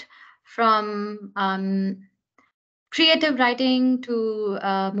shift from creative writing to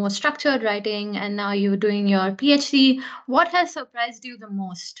more structured writing, and now you're doing your PhD. What has surprised you the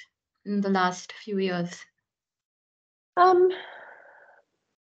most in the last few years?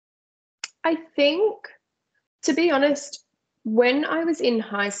 I think, to be honest, when I was in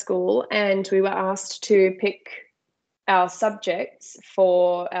high school and we were asked to pick our subjects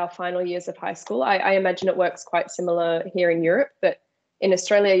for our final years of high school, I imagine it works quite similar here in Europe, but in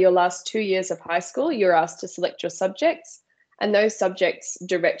Australia, your last 2 years of high school, you're asked to select your subjects, and those subjects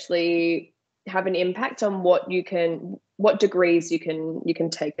directly have an impact on what degrees you can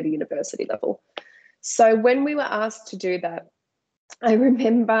take at a university level. So when we were asked to do that, I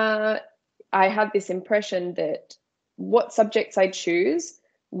remember I had this impression that what subjects I choose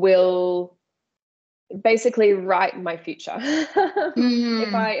will basically write my future.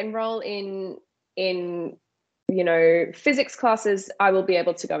 If I enroll in physics classes, I will be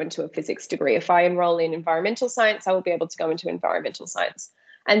able to go into a physics degree. If I enroll in environmental science, I will be able to go into environmental science.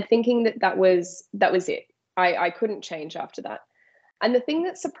 And thinking that was it. I couldn't change after that. And the thing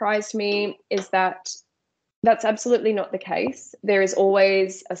that surprised me is that that's absolutely not the case. There is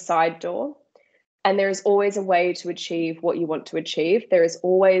always a side door, and there is always a way to achieve what you want to achieve. There is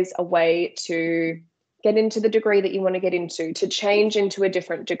always a way to get into the degree that you want to get into, to change into a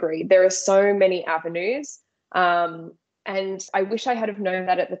different degree. There are so many avenues. And I wish I had have known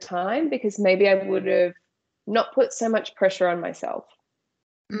that at the time, because maybe I would have not put so much pressure on myself.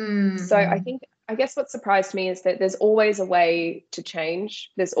 So I guess what surprised me is that there's always a way to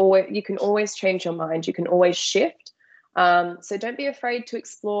change. You can always change your mind. You can always shift. So don't be afraid to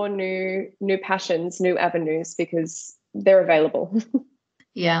explore new passions, new avenues, because they're available.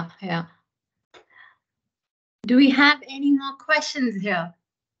 Yeah. Do we have any more questions here?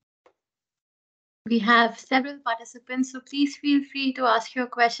 We have several participants, so please feel free to ask your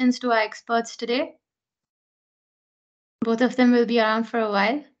questions to our experts today. Both of them will be around for a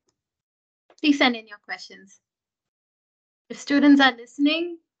while. Please send in your questions. If students are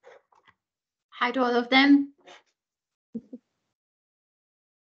listening, hi to all of them.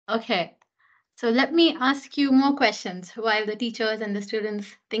 Okay, so let me ask you more questions while the teachers and the students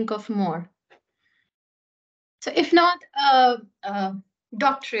think of more. So if not a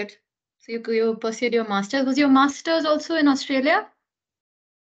doctorate, so you pursued your master's. Was your master's also in Australia?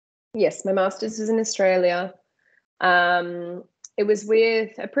 Yes, my master's was in Australia. It was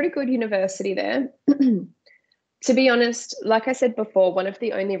with a pretty good university there. To be honest, like I said before, one of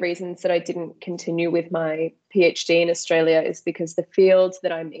the only reasons that I didn't continue with my PhD in Australia is because the field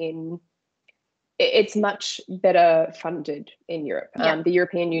that I'm in, it's much better funded in Europe. Yeah. The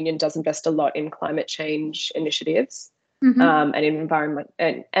European Union does invest a lot in climate change initiatives Mm-hmm.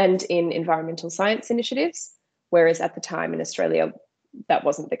 and in environmental science initiatives, whereas at the time in Australia, that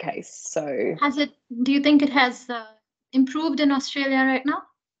wasn't the case. So, do you think it has improved in Australia right now?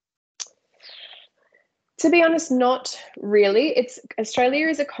 to be honest, not really. Australia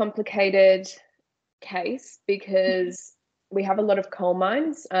is a complicated case because we have a lot of coal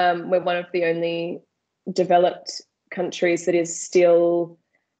mines. We're one of the only developed countries that is still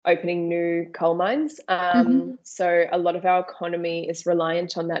opening new coal mines. So a lot of our economy is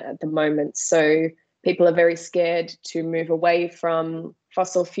reliant on that at the moment. So people are very scared to move away from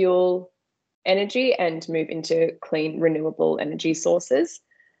fossil fuel energy and move into clean, renewable energy sources.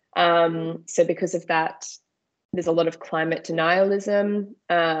 So because of that, there's a lot of climate denialism.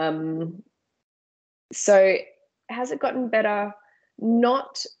 So has it gotten better?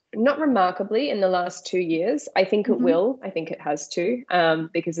 Not remarkably in the last 2 years. I think it will. I think it has to,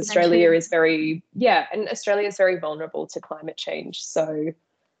 because Australia is very vulnerable to climate change. So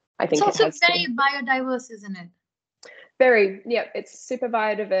I think it's also very biodiverse, isn't it? Very, yeah. It's super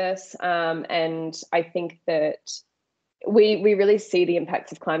biodiverse, and I think that we really see the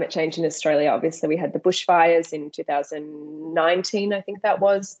impacts of climate change in Australia. Obviously, we had the bushfires in 2019, I think that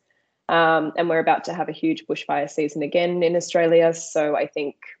was. And we're about to have a huge bushfire season again in Australia. So I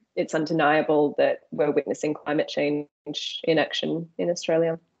think it's undeniable that we're witnessing climate change in action in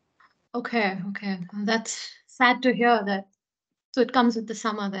Australia. Okay. That's sad to hear that. So it comes with the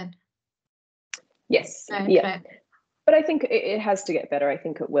summer then. Yes. Right, yeah. right. But I think it has to get better. I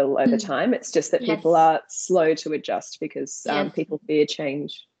think it will over time. It's just that people are slow to adjust because people fear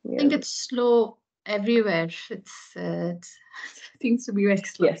change. Yeah. I think it's slow everywhere. It seems to be very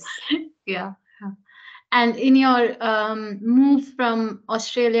slow. Yes. Yeah. And in your move from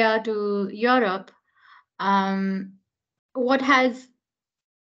Australia to Europe, what has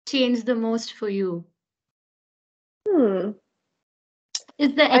changed the most for you?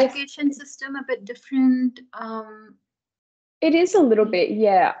 Is the education system a bit different? It is a little bit,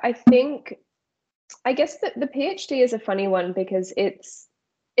 yeah. I guess that the PhD is a funny one because it's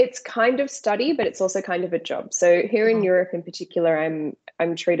kind of study, but it's also kind of a job. So here in Europe in particular,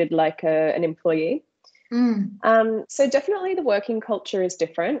 I'm treated like an employee. So definitely the working culture is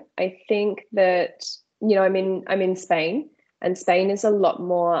different. I think that, I'm in Spain, and Spain is a lot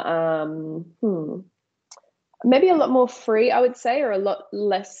more maybe a lot more free, I would say, or a lot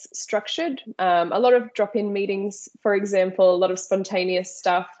less structured. A lot of drop-in meetings, for example, a lot of spontaneous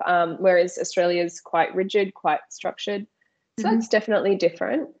stuff, whereas Australia is quite rigid, quite structured. So that's definitely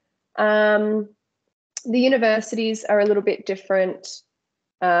different. The universities are a little bit different.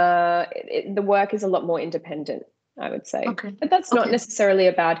 The work is a lot more independent, I would say. Okay. But that's not necessarily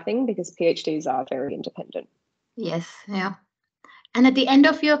a bad thing because PhDs are very independent. Yes, yeah. And at the end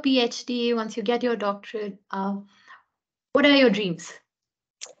of your PhD, once you get your doctorate, what are your dreams?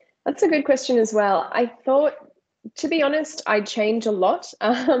 That's a good question as well. I thought, to be honest, I change a lot.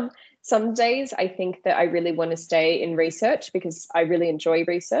 Some days I think that I really want to stay in research because I really enjoy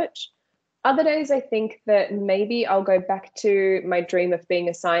research. Other days I think that maybe I'll go back to my dream of being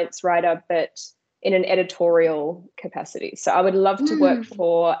a science writer, but in an editorial capacity. So I would love to work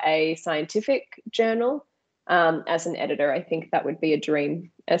for a scientific journal. As an editor, I think that would be a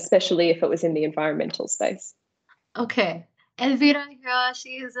dream, especially if it was in the environmental space. Okay. Elvira here, she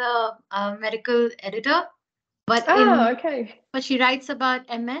is a medical editor, but but she writes about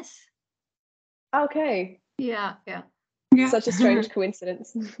MS. Okay. Yeah. Such a strange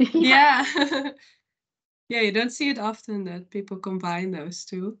coincidence. Yeah. Yeah, you don't see it often that people combine those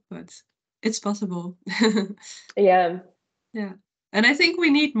two, but it's possible. Yeah. And I think we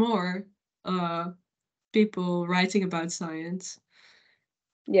need more people writing about science.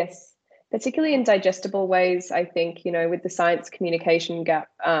 Yes, particularly in digestible ways. I think, with the science communication gap,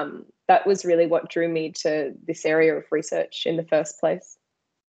 that was really what drew me to this area of research in the first place.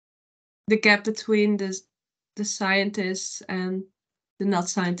 The gap between the scientists and the not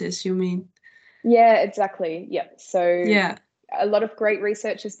scientists, you mean? Yeah, exactly. Yeah. So a lot of great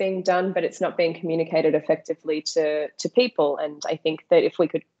research is being done, but it's not being communicated effectively to people. And I think that if we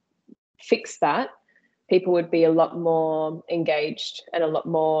could fix that, people would be a lot more engaged and a lot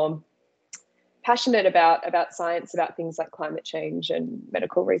more passionate about science, about things like climate change and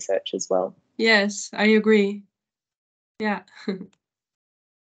medical research as well. Yes, I agree. Yeah.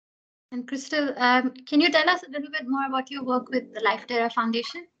 And Chrystal, can you tell us a little bit more about your work with the Life Terra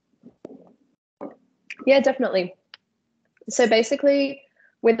Foundation? Yeah, definitely. So basically,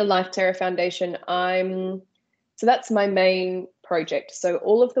 with the Life Terra Foundation, so that's my main project. So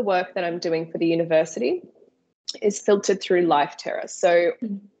all of the work that I'm doing for the university is filtered through Life Terra. So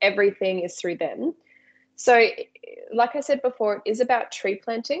everything is through them. So like I said before, it is about tree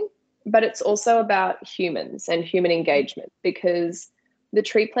planting, but it's also about humans and human engagement, because the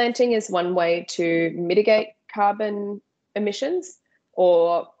tree planting is one way to mitigate carbon emissions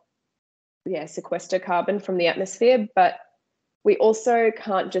or sequester carbon from the atmosphere. But we also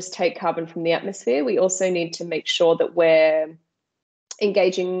can't just take carbon from the atmosphere. We also need to make sure that we're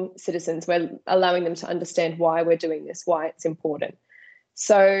engaging citizens, we're allowing them to understand why we're doing this, why it's important.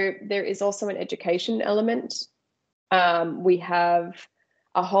 So there is also an education element. We have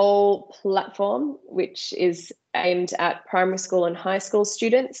a whole platform which is aimed at primary school and high school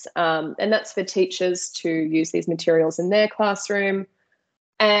students, and that's for teachers to use these materials in their classroom.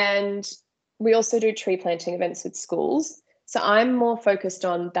 And we also do tree planting events with schools. So I'm more focused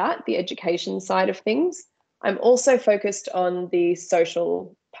on that, the education side of things. I'm also focused on the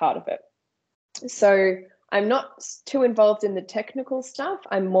social part of it. So I'm not too involved in the technical stuff.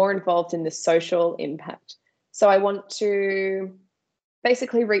 I'm more involved in the social impact. So I want to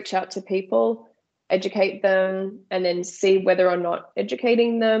basically reach out to people, educate them, and then see whether or not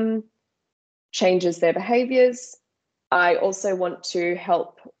educating them changes their behaviors. I also want to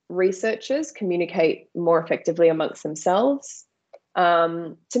help researchers communicate more effectively amongst themselves,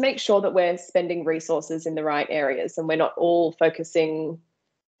 to make sure that we're spending resources in the right areas and we're not all focusing,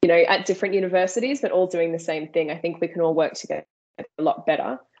 at different universities, but all doing the same thing. I think we can all work together a lot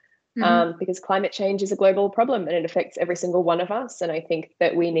better, because climate change is a global problem and it affects every single one of us. And I think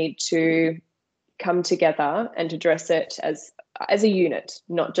that we need to come together and address it as a unit,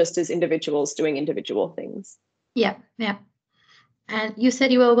 not just as individuals doing individual things. Yeah. And you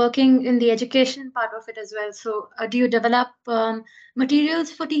said you were working in the education part of it as well. So do you develop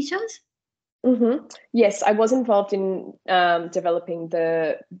materials for teachers? Mm-hmm. Yes, I was involved in developing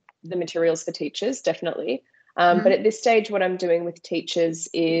the materials for teachers, definitely. But at this stage, what I'm doing with teachers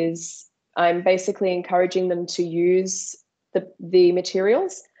is I'm basically encouraging them to use the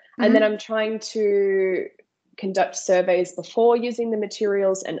materials, and then I'm trying to conduct surveys before using the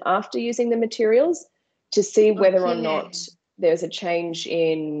materials and after using the materials to see whether or not there's a change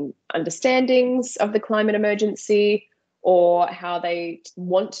in understandings of the climate emergency or how they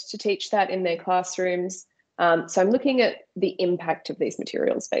want to teach that in their classrooms. So I'm looking at the impact of these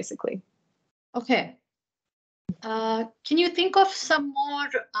materials, basically. Okay. Can you think of some more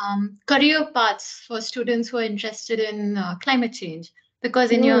career paths for students who are interested in climate change?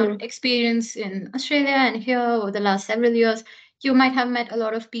 Because in your experience in Australia and here over the last several years, you might have met a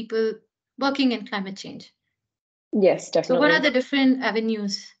lot of people working in climate change. Yes, definitely. So what are the different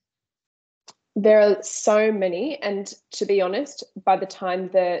avenues? There are so many. And to be honest, by the time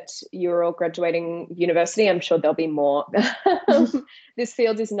that you're all graduating university, I'm sure there'll be more. This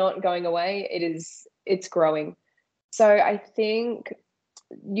field is not going away. It's growing. So I think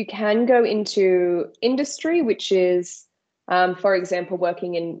you can go into industry, which is, for example,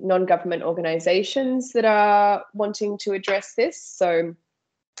 working in non-government organizations that are wanting to address this. So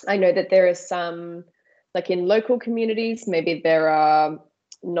I know that there are some, like in local communities, maybe there are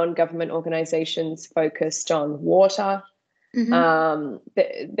non-government organizations focused on water.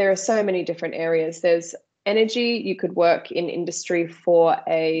 There are so many different areas. There's energy. You could work in industry for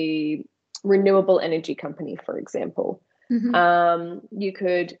a renewable energy company, for example. You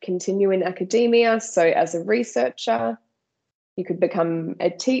could continue in academia. So as a researcher, you could become a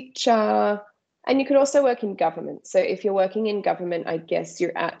teacher, and you could also work in government. So if you're working in government, I guess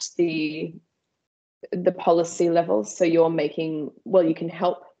you're at the policy level. So you're you can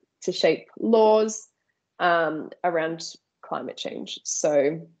help to shape laws around climate change.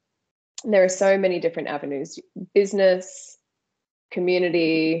 So there are so many different avenues: business,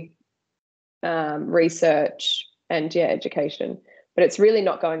 community, research, and education. But it's really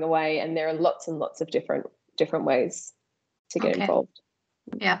not going away, and there are lots and lots of different ways to get involved.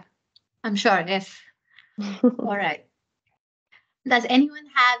 Yeah, I'm sure. Yes. All right. Does anyone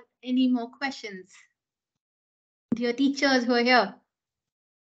have any more questions? Dear teachers who are here.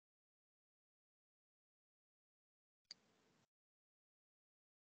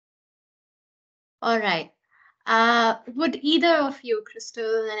 All right. Would either of you,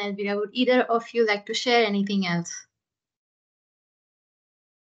 Chrystal and Elvira, would either of you like to share anything else?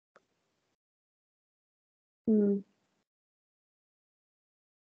 I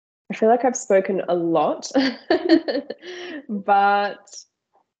feel like I've spoken a lot, but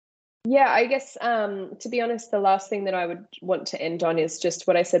yeah, I guess to be honest, the last thing that I would want to end on is just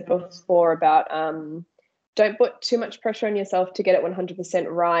what I said before about don't put too much pressure on yourself to get it 100%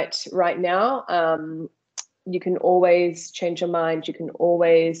 right now. You can always change your mind. You can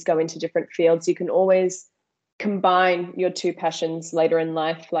always go into different fields. You can always combine your two passions later in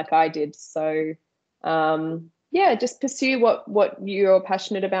life, like I did. So yeah, just pursue what you're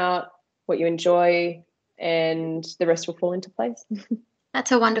passionate about, what you enjoy, and the rest will fall into place.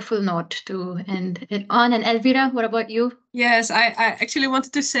 That's a wonderful note to end it on. And Elvira, what about you? Yes, I actually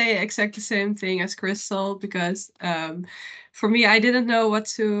wanted to say exactly the same thing as Chrystal, because for me, I didn't know what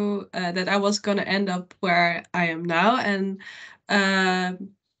to that I was gonna end up where I am now, and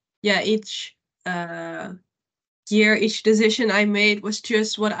yeah, each year, each decision I made was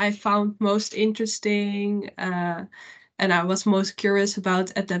just what I found most interesting, and I was most curious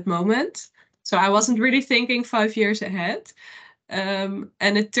about at that moment. So I wasn't really thinking 5 years ahead. And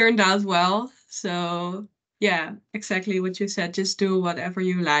it turned out well. So yeah, exactly what you said. Just do whatever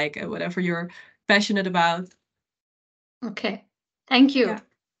you like and whatever you're passionate about. Okay, thank you. Yeah.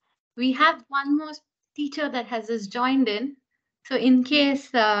 We have one more teacher that has just joined in. So in case,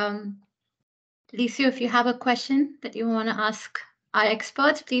 Licio, if you have a question that you want to ask our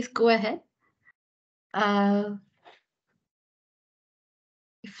experts, please go ahead.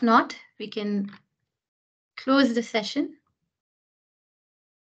 If not, we can close the session.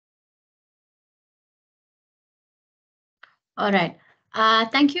 All right.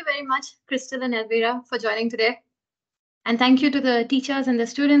 Thank you very much, Chrystal and Elvira, for joining today. And thank you to the teachers and the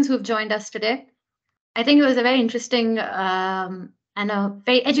students who've joined us today. I think it was a very interesting and a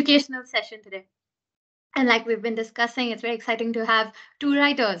very educational session today. And like we've been discussing, it's very exciting to have two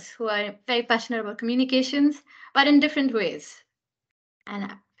writers who are very passionate about communications, but in different ways.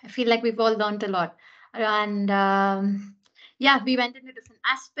 And I feel like we've all learned a lot. And yeah, we went into different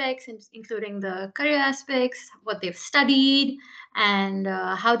aspects, including the career aspects, what they've studied, and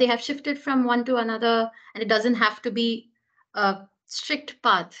how they have shifted from one to another. And it doesn't have to be a strict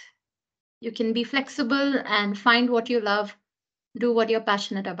path. You can be flexible and find what you love, do what you're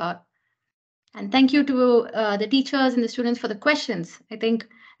passionate about. And thank you to the teachers and the students for the questions. I think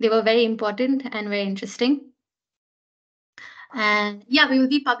they were very important and very interesting. And yeah, we will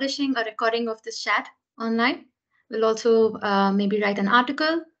be publishing a recording of this chat online. We'll also maybe write an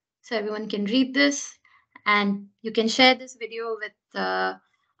article so everyone can read this. And you can share this video with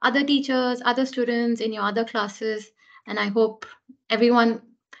other teachers, other students in your other classes. And I hope everyone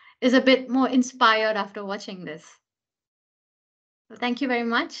is a bit more inspired after watching this. So thank you very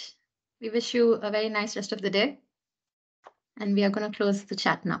much. We wish you a very nice rest of the day. And we are going to close the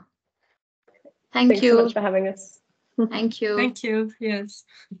chat now. Thank you. Thanks so much for having us. Thank you. Thank you. Yes.